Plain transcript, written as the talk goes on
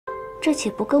这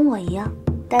岂不跟我一样？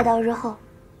待到日后，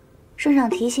圣上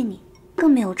提起你，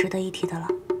更没有值得一提的了。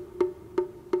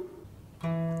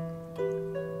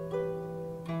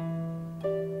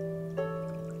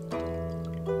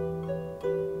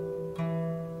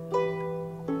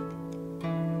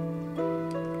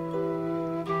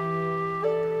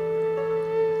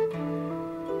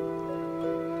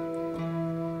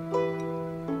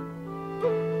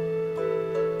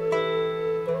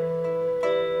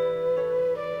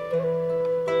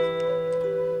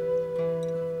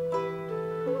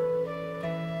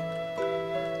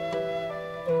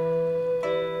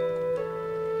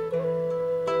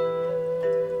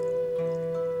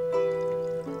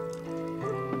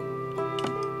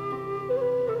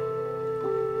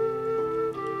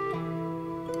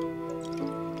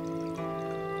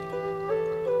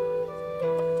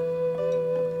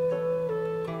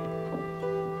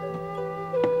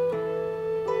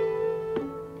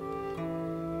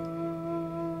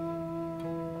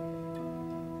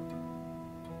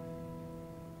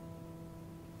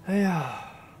 哎呀，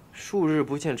数日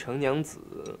不见程娘子，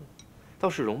倒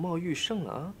是容貌愈盛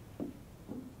了啊！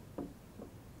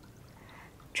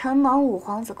承蒙五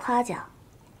皇子夸奖，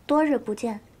多日不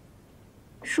见，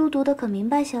书读得可明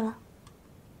白些了？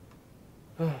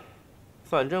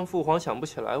反正父皇想不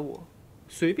起来我，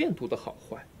随便读的好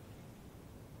坏。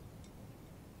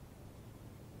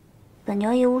本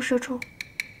牛一无是处，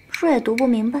书也读不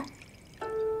明白，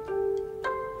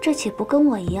这岂不跟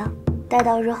我一样？待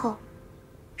到日后。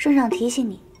 圣上提起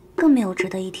你，更没有值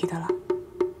得一提的了。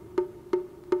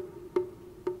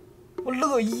我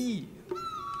乐意。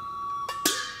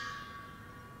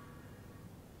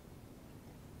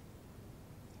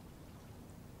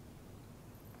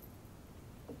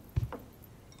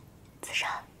子尚，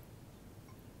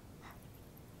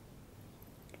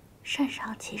圣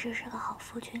上其实是个好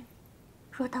夫君，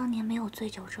若当年没有醉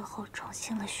酒之后宠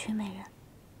幸了徐美人，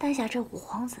带下这五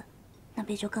皇子，那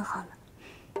便就更好了。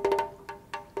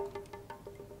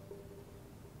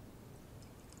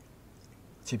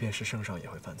 即便是圣上也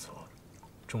会犯错，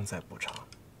重在补偿。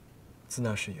自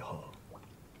那时以后，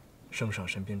圣上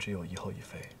身边只有一后一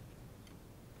妃，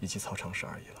以及曹长氏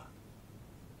而已了。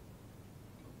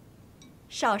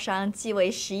少商既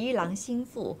为11郎心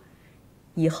腹，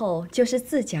以后就是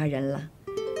自家人了。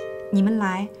你们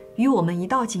来与我们一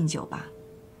道敬酒吧。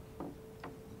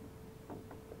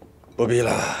不必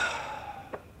了。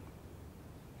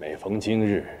每逢今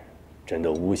日，朕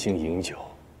都无心饮酒。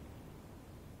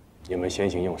 你们先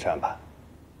行用膳吧，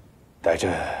待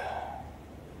朕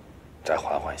再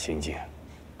缓缓心境。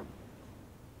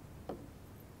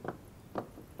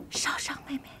少商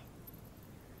妹妹，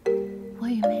我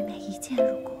与妹妹一见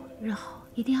如故，日后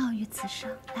一定要与子尚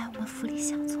来我们府里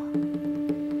小坐。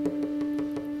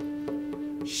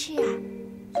是啊，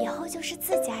以后就是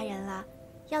自家人了，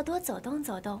要多走动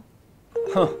走动。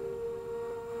哼，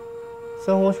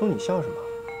三皇叔，你笑什么？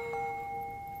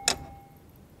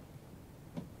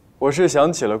 我是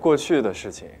想起了过去的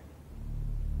事情。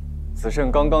子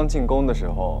胜刚刚进宫的时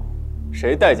候，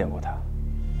谁待见过他？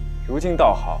如今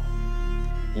倒好，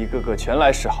一个个全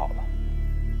来示好了。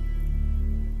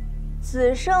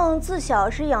子胜自小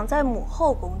是养在母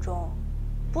后宫中，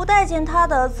不待见他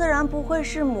的自然不会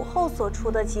是母后所出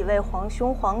的几位皇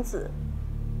兄皇子，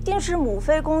定是母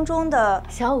妃宫中的。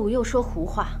小五又说胡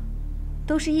话，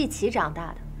都是一起长大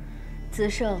的。子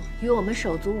胜与我们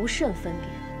手足无甚分别。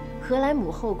 何来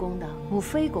母后宫的、母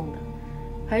妃宫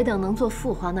的？尔等能做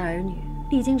父皇的儿女，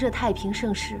历经这太平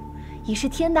盛世，已是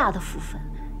天大的福分，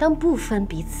当不分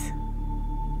彼此。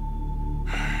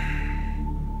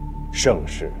盛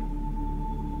世，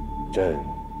朕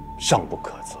尚不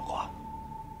可自夸，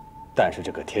但是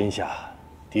这个天下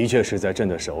的确是在朕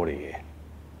的手里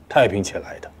太平起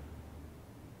来的。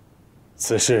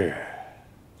此事，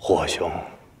霍兄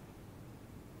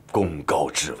功高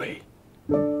至伟。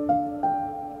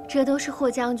 这都是霍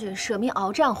将军舍命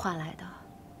鏖战换来的，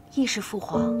亦是父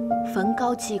皇焚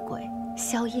高祭鬼、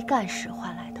宵衣干事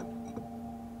换来的。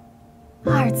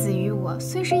二子与我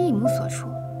虽是一母所出，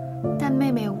但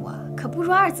妹妹我可不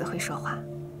如二子会说话，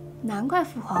难怪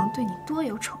父皇对你多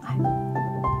有宠爱。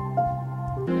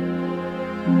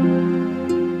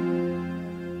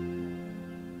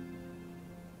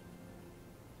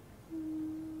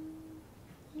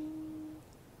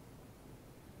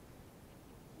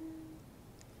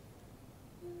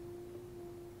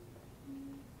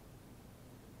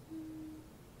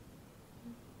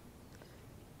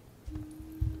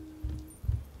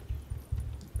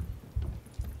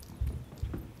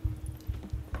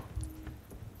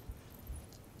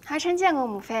儿臣见过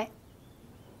母妃。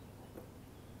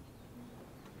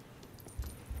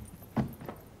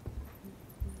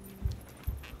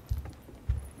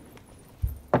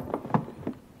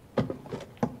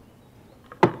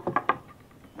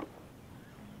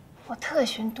特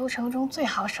寻都城中最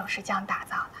好首饰匠打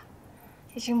造的，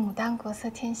这支牡丹国色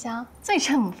天香，最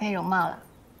衬母妃容貌了。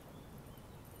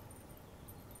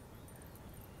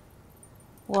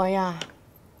我呀，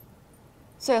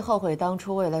最后悔当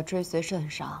初为了追随圣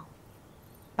上，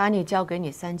把你交给你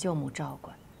三舅母照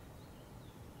管，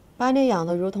把你养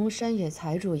得如同山野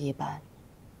财主一般，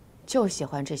就喜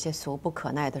欢这些俗不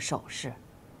可耐的首饰。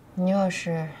你要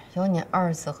是有你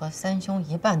二子和三兄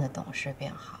一半的懂事便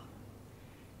好。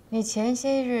你前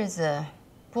些日子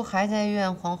不还在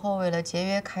怨皇后为了节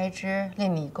约开支，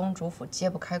令你公主府揭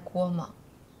不开锅吗？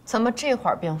怎么这会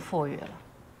儿便富裕了？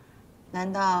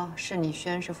难道是你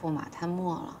宣氏驸马贪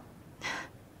墨了？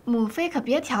母妃可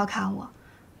别调侃我，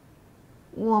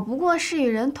我不过是与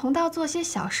人同道做些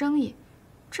小生意，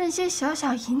挣些小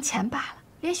小银钱罢了，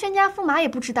连宣家驸马也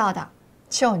不知道的。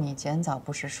就你捡枣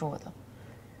不识数的，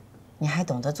你还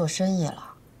懂得做生意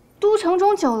了？都城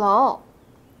中酒楼，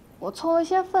我凑了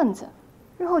些份子，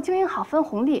日后经营好分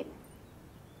红利。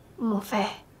母妃，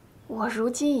我如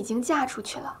今已经嫁出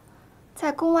去了，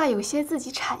在宫外有些自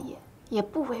己产业，也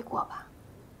不为过吧？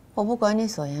我不管你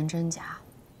所言真假，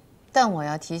但我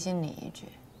要提醒你一句：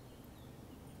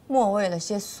莫为了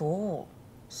些俗物，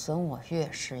损我岳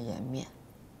氏颜面。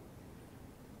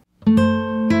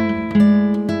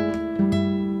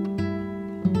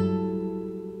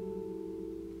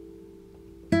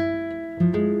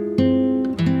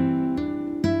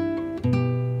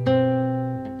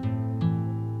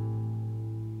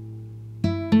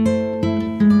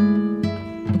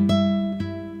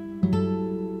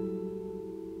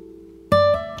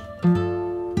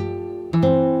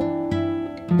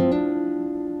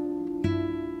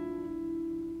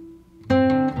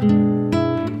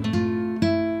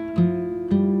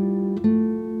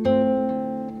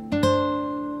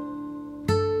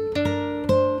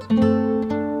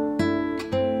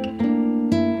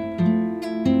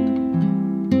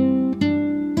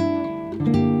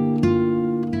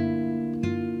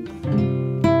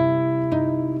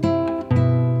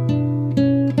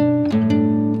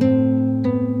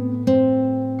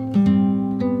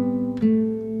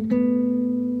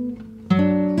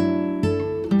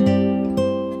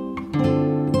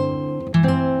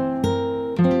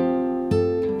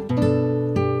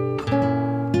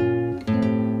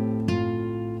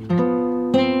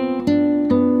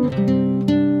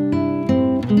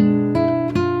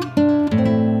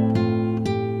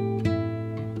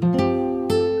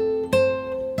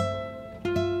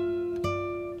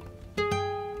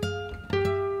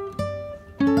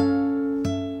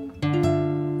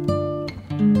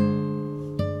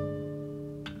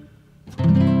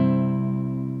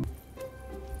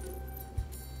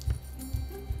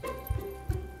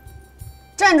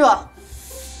站住！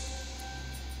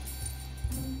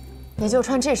你就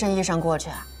穿这身衣裳过去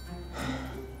啊？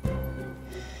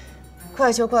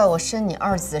怪就怪我生你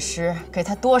二子时给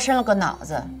他多生了个脑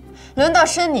子，轮到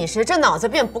生你时这脑子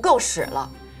便不够使了。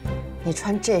你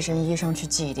穿这身衣裳去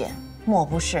祭奠，莫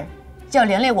不是要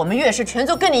连累我们岳氏全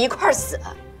族跟你一块儿死？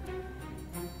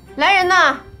来人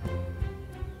呐！